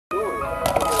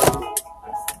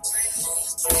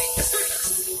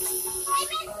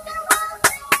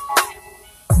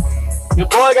Your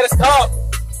boy got his coffee.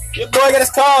 Your boy got his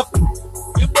coffee.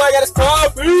 Your boy got his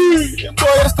coffee. Your boy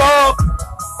got his coffee.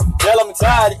 Tell I'm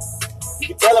excited. You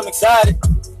can tell I'm excited.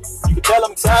 You can tell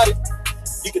I'm excited.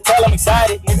 You can tell I'm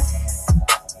excited, nigga.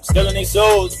 I'm stealing their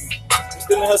souls. I'm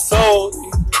stealing her soul.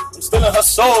 I'm stealing her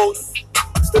soul.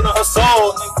 I'm stealing her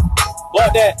soul, nigga.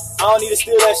 Fuck that. I don't need to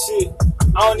steal that shit.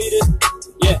 I don't need it.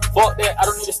 Yeah, fuck that. I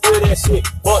don't need to steal that shit.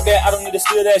 Fuck that. I don't need to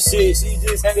steal that shit. She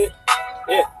just handed.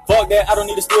 Yeah, fuck that. I don't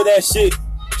need to steal that shit.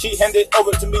 She handed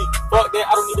over to me. Fuck that.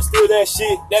 I don't need to steal that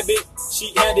shit. That bitch,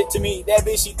 she handed to me. That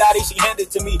bitch, she thotty, she handed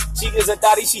to me. She is a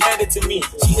thotty, she handed to me.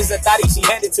 She is a thotty, she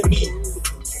handed to me.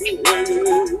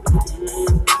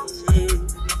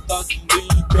 Thought you be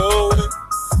going.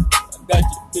 I got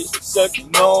your bitch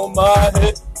sucking on my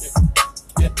head.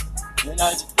 Yeah, and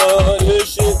I just thought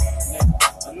this shit.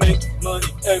 I make money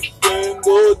every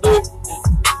single day.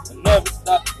 I never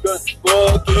stop cause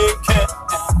fucking can't.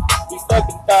 These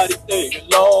fucking thotties,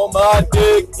 they on my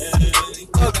dick. These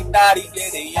fucking thotties, yeah,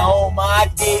 they on my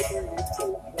dick.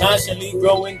 Constantly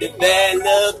growing,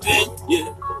 developing,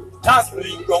 yeah.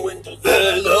 Constantly growing,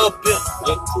 developing,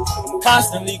 yeah.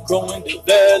 Constantly growing,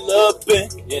 developing,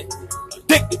 yeah.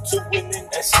 Addicted to winning,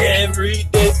 that's every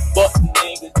day. But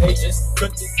niggas, they just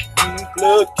couldn't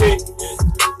implicate, yeah.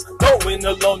 Going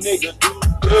alone, nigga,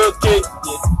 duplicate,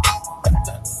 yeah.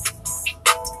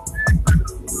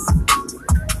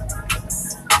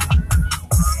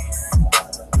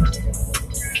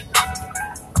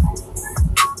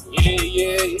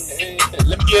 Yeah.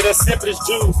 Let me get a sip of this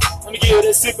juice. Let me get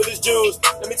a sip of this juice.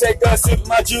 Let me take a sip of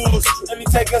my juice. Let me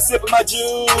take a sip of my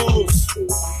juice.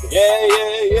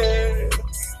 Yeah.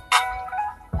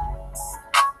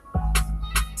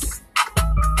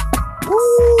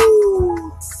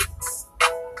 Woo!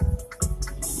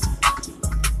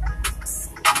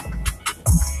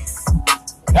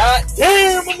 God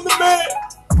damn, I'm the man.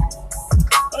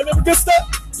 I never get stuck.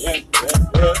 Yeah.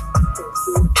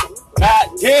 God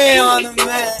damn, I'm the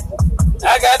man.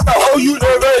 I got the whole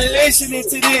universe listening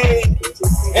to this.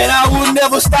 And I will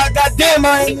never stop. God damn,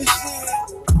 I ain't this shit.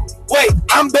 Wait,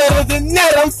 I'm better than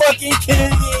that. I'm fucking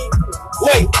kidding.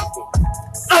 Wait,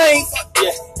 I ain't.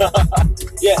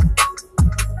 Yeah.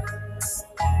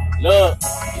 Love.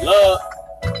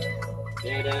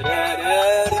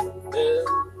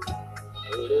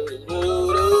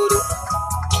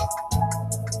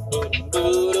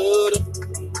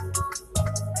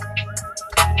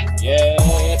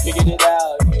 Yeah, figured it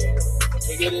out, yeah.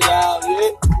 Figured it out,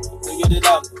 yeah. Figured it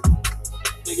out.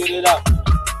 Figured it out.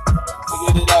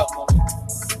 Figured it out, man.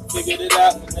 Figured it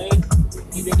out, man.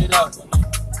 Figured it out, man.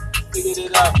 Figured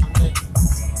it out, man.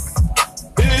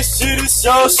 This shit is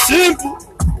so simple.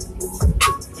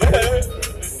 Yeah.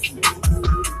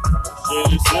 Shit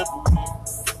is simple, man.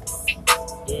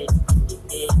 Yeah.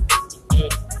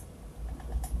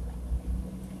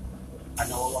 I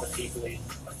know a lot of people in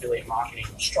affiliate marketing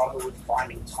struggle with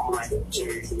finding time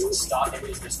to start their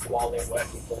business while they're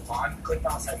working full time.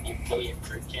 ClickFunnels have the affiliate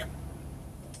bootcamp.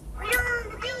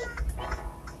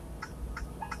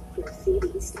 Your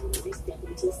CD standard is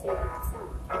 77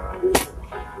 We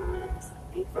have 8 minutes.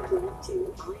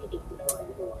 842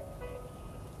 I-81.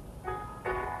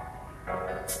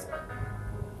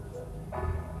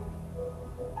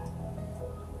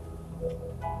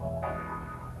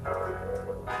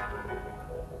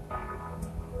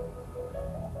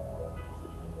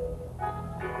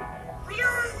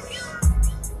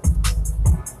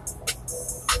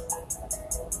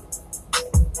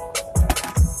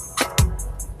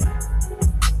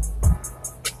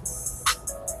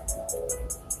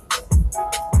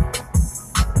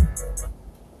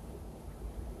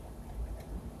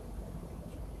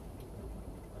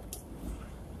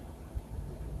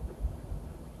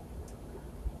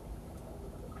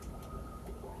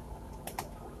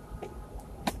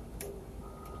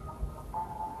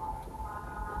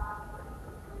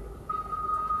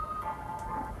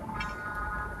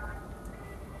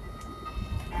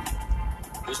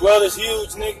 This world is huge,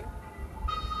 nigga.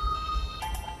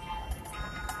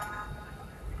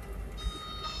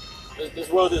 This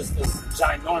world is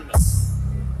ginormous.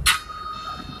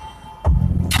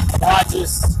 I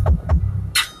just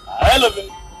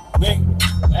elevate, nigga,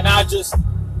 and I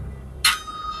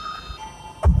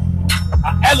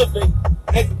elevate,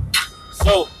 nigga.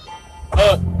 So, I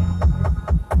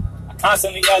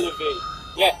constantly elevate.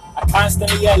 Yeah, I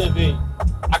constantly elevate.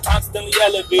 I constantly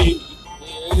elevate.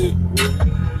 Yeah.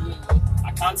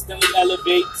 I constantly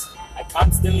elevate. I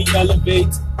constantly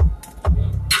elevate.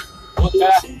 What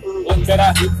can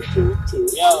I?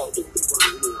 Yo.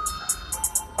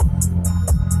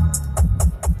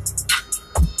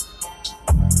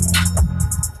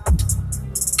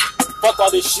 fuck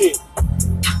all this shit. I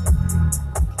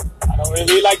don't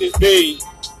really like this beat.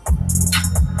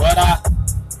 But alright.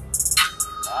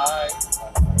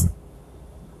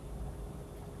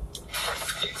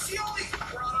 You see all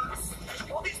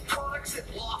these products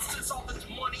that lost us all this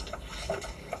money?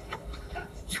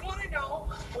 You want to know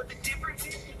what the difference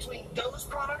is between those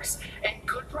products and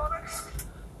good products?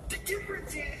 The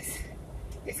difference is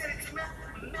that it's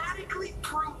mathematically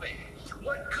proven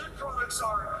what good products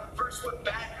are versus what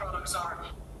bad products are.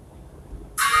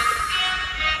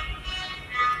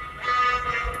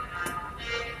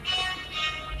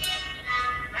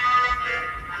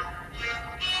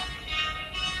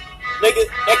 Nigga,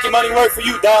 make your money work for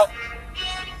you, dog.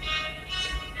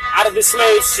 Out of the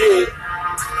slave shit.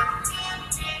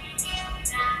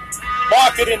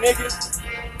 Marketing, nigga.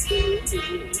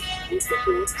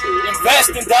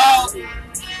 Investing, dog. You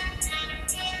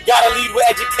gotta lead with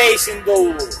education,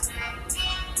 though.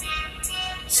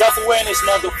 Self-awareness,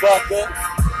 motherfucker.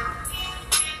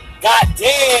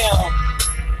 Goddamn.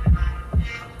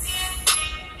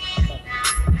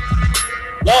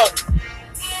 Look.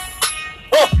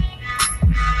 Huh.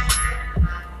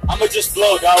 I'ma just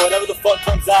flow, dog. Whatever the fuck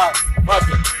comes out. Fuck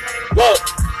it. Look.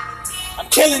 I'm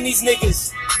killing these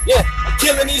niggas. Yeah, I'm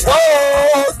killing these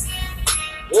hoes.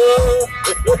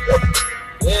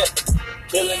 Yeah.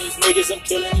 Killing these niggas, I'm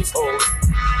killing these hoes.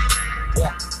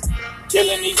 Yeah.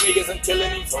 Killing these niggas, I'm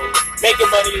killing these hoes. Making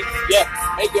money,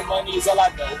 yeah. Making money is all I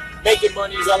know. Making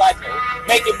money is all I know.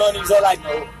 Making money is all I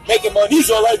know. Making money is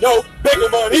all I know.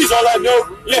 Making money is all I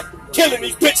know. Yeah. Killing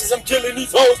these bitches, I'm killing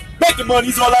these hoes. Making money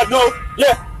is all I know.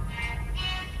 Yeah.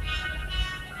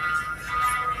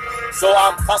 So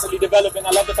I'm constantly developing.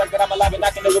 I love the fact that I'm alive and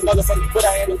I can never motherfucking quit.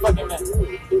 I am the fucking man.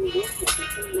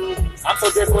 I'm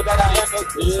so grateful that I am so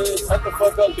good. Shut the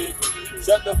fuck up, bitch.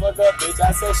 Shut the fuck up, bitch.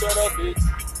 I said shut up, bitch.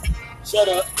 Shut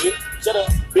up, bitch. Shut up,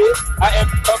 bitch. I am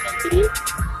talking to this.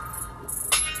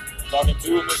 Talking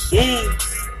to a machine.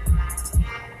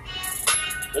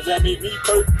 Does that mean me,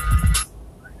 Kurt?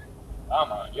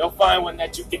 Come on. You'll find one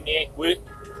that you connect with.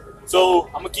 So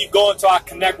I'm gonna keep going until I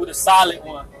connect with a solid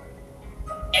one.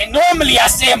 And normally I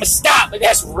say I'm gonna stop, but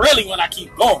that's really when I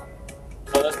keep going.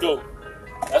 So let's go.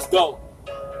 Let's go.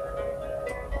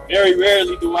 Very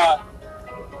rarely do I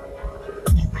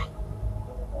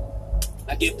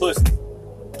get pussy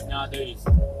nowadays.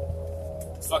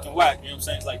 It's fucking whack, you know what I'm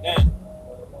saying? It's like, damn.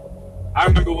 I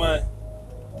remember when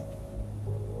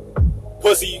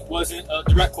pussy wasn't a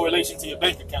direct correlation to your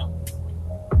bank account.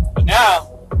 But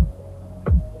now,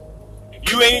 if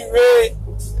you ain't red,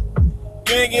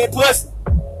 you ain't getting pussy.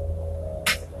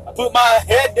 I put my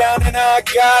head down and I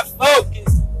got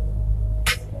focused.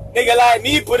 Nigga like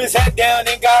me put his head down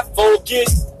and got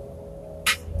focused.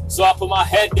 So I put my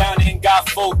head down and got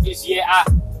focused. Yeah, I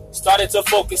started to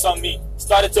focus on me.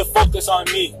 Started to focus on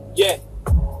me. Yeah.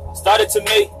 Started to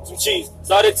make some cheese.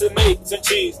 Started to make some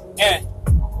cheese. And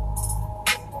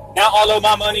now all of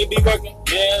my money be working.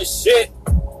 Yeah, shit.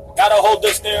 Gotta hold the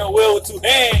steering wheel with 2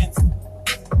 hands.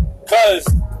 Cause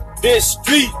this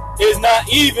street is not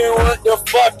even. What the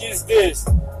fuck is this?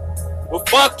 We're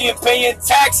fucking paying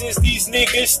taxes, these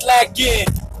niggas slacking.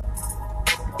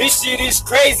 This shit is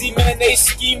crazy, man, they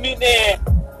scheming in.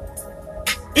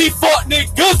 These fuck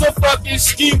niggas are fucking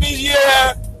scheming,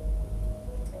 yeah.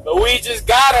 But we just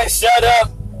gotta shut up.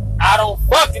 I don't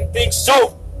fucking think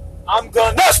so. I'm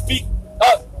gonna speak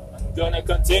up. I'm gonna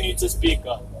continue to speak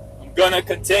up. I'm gonna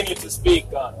continue to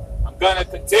speak up. I'm gonna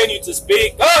continue to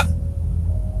speak up.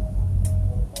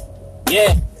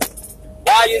 Yeah.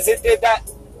 Why is it that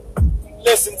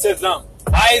listen to them?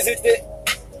 Why is it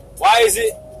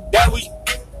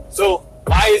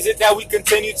that we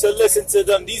continue to listen to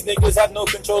them? These niggas have no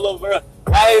control over us.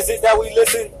 Why is it that we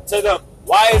listen to them?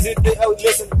 Why is it that we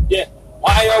listen? Yeah.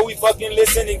 Why are we fucking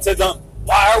listening to them?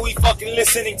 Why are we fucking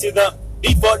listening to them?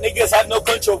 These fuck niggas have no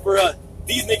control for us.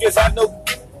 These niggas have no.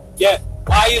 Yeah.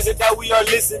 Why is it that we are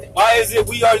listening? Why is it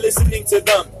we are listening to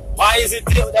them? Why is it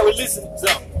that we're listening to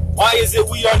them? Why is it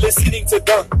we are listening to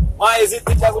them? Why is it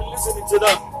that we're listening to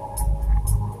them?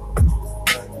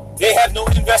 They have no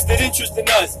invested interest in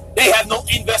us. They have no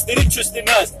invested interest in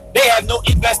us. They have no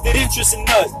invested interest in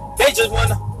us. They just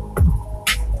wanna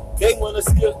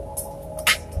steal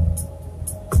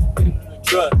in the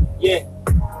truck. Yeah.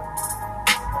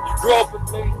 You grow up with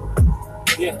me.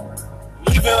 Yeah.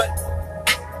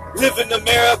 Live in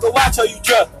America, watch how you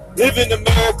trust. Live in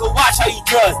America, watch how you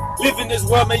trust. Live in this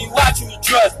world, man, you watch who you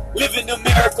trust. Live in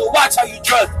America, watch how you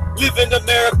trust. Live in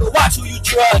America, watch who you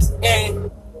trust. And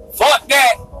fuck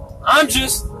that. I'm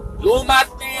just doing my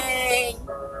thing.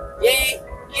 Yeah.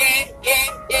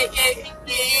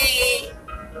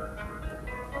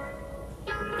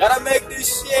 Gotta make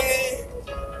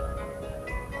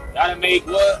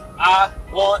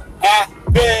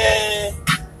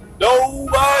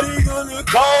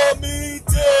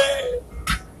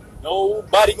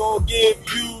Nobody gonna give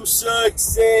you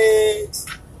success.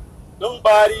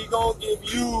 Nobody gonna give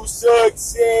you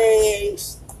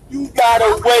success. You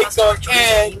gotta wake up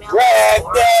and grab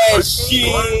that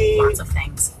shit. Lots of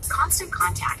things. Constant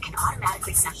Contact can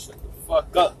automatically send. Shut the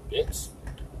fuck up, bitch.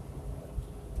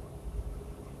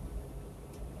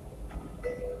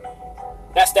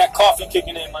 That's that coffee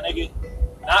kicking in, my nigga.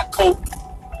 Not Coke.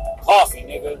 Coffee,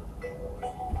 nigga.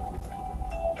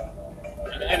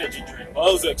 And an energy drink. Well,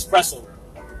 those are espresso.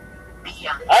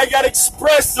 Yeah. I got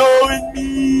espresso in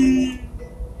me.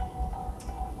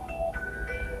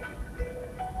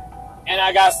 And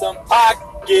I got some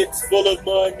pockets full of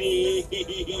money.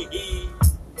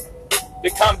 The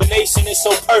combination is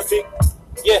so perfect.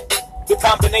 Yeah. The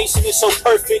combination is so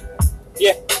perfect.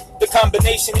 Yeah. The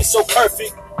combination is so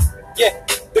perfect. Yeah.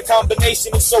 The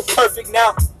combination is so perfect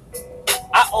now.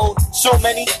 I own so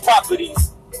many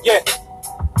properties. Yeah.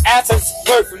 Assets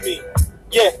work for me.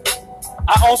 Yeah.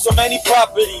 I own so many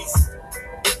properties.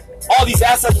 All these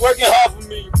assets working hard for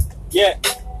me. Yeah.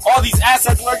 All these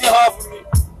assets working hard for me.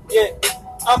 Yeah.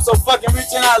 I'm so fucking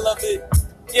rich and I love it.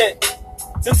 Yeah.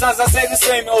 Sometimes I say the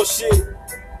same old shit,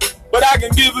 but I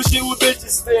can give a shit what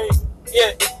bitches think.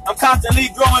 Yeah. I'm constantly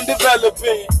growing,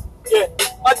 developing. Yeah.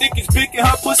 My dick is big and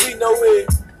her pussy no way.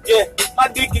 Yeah. My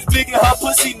dick is big and her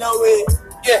pussy no way.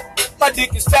 Yeah. My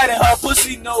dick is fat and her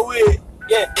pussy no way.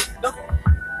 Yeah. No.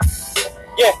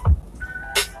 Yeah.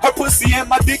 Her pussy and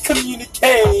my dick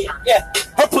communicate. Yeah.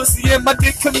 Her pussy and my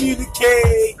dick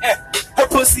communicate. Yeah. Her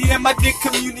pussy and my dick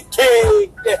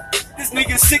communicate. Yeah. This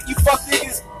nigga sick, you fuck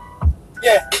niggas.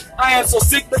 Yeah. I am so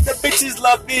sick, but the bitches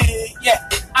love it. Yeah.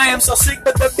 I am so sick,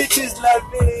 but the bitches love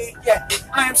it. Yeah.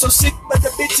 I am so sick, but the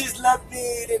bitches love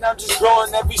it. And I'm just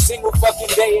growing every single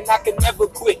fucking day, and I can never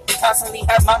quit. Constantly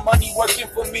have my money working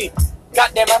for me.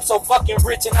 Goddamn, I'm so fucking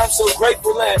rich and I'm so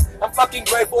grateful, and I'm fucking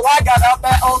grateful I got out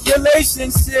that old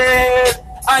relationship.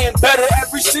 I am better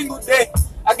every single day.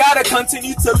 I gotta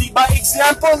continue to lead by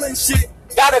example and shit.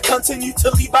 Gotta continue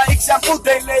to lead by example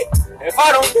daily. If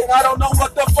I don't, then I don't know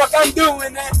what the fuck I'm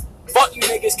doing, and fuck you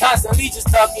niggas constantly just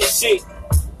talking shit.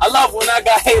 I love when I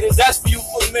got haters, that's fuel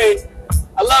for me.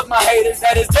 I love my haters,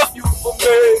 that is the fuel for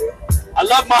me. I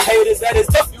love my haters, that is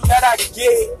the fuel that I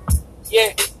get.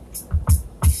 Yeah.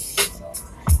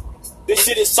 This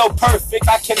shit is so perfect,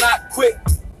 I cannot quit.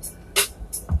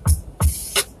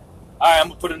 Alright, I'm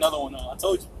gonna put another one on. I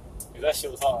told you. That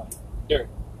shit was hard. Dirt.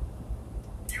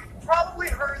 You've probably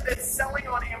heard that selling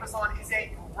on Amazon is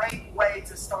a great way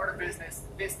to start a business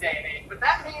this day and age. But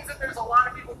that means that there's a lot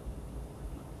of people.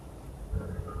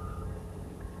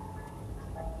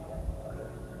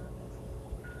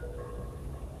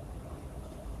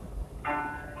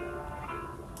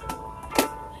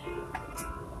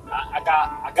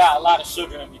 I got a lot of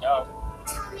sugar in me, dog.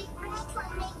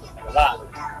 A lot.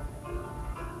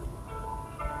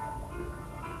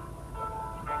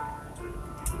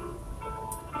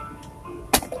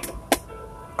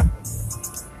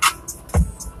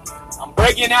 I'm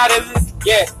breaking out of this,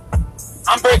 yeah.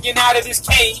 I'm breaking out of this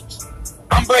cage.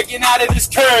 I'm breaking out of this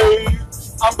cage.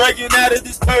 I'm breaking out of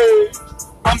this cage.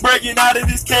 I'm breaking out of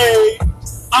this cage.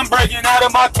 I'm breaking out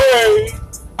of my cage.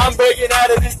 I'm breaking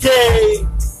out of this cage.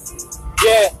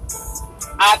 Yeah,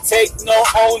 I take no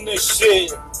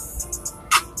ownership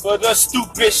for the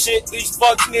stupid shit these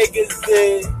fuck niggas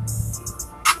did.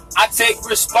 I take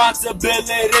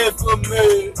responsibility for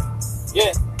me.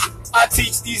 Yeah, I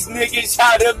teach these niggas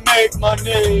how to make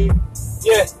money.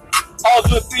 Yeah, all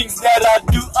the things that I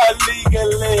do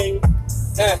illegally.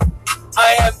 Yeah,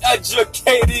 I am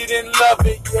educated and love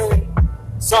it. Yeah,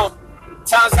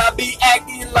 sometimes I be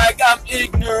acting like I'm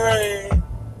ignorant.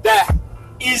 That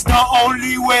is the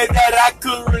only way that I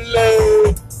could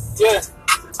relate. Yeah,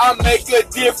 I make a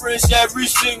difference every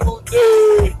single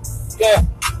day. Yeah,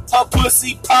 her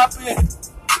pussy popping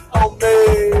on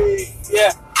me.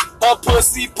 Yeah, her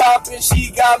pussy popping,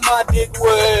 she got my dick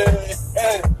wet.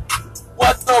 Yeah.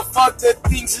 What the fuck, the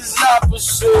things is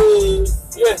opposite.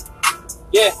 Yeah,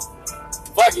 yeah,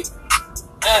 fuck it.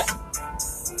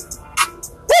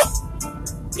 Woo!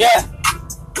 Yeah,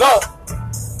 look,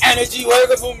 energy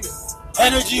working for me.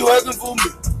 Energy working for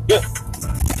me, yeah.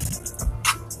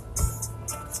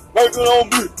 Working on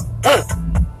me, hey.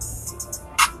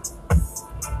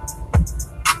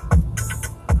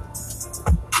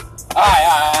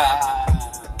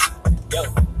 Yo,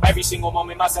 every single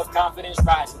moment my self-confidence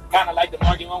rises. Kinda like the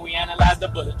market when we analyze the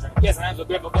bullet train. Yes, I'm so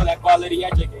grateful for that quality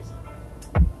education.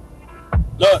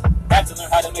 Look, had to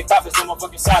learn how to make profits from my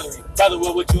fucking salary. Tell the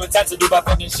world what you intend to do by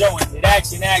fucking showing it.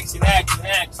 Action, action, action,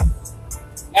 action.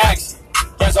 Action.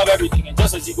 Can't solve everything, and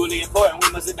just as equally important,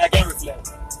 we must sit back and reflect.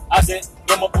 I said,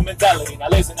 Come up with mentality. Now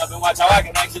listen up and watch how I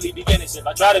can actually begin this shit.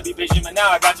 I try to be patient, but now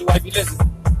I got your wifey listening.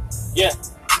 Yeah.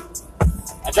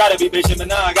 I try to be patient, but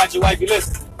now I got your wifey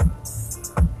listening.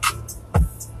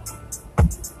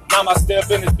 Now my step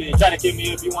in this bitch. Try to kill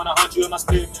me if you wanna hunt you in my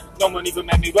spirit, man. No one even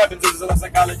make me weapons. This is like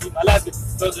psychology. My last bit.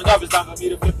 So enough, it's time for me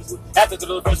to flip this one. After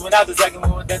throw the first one out, the second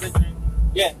one, that's a dream.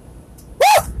 Yeah.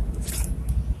 Woo!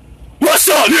 What's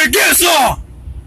up, nigga? Get some!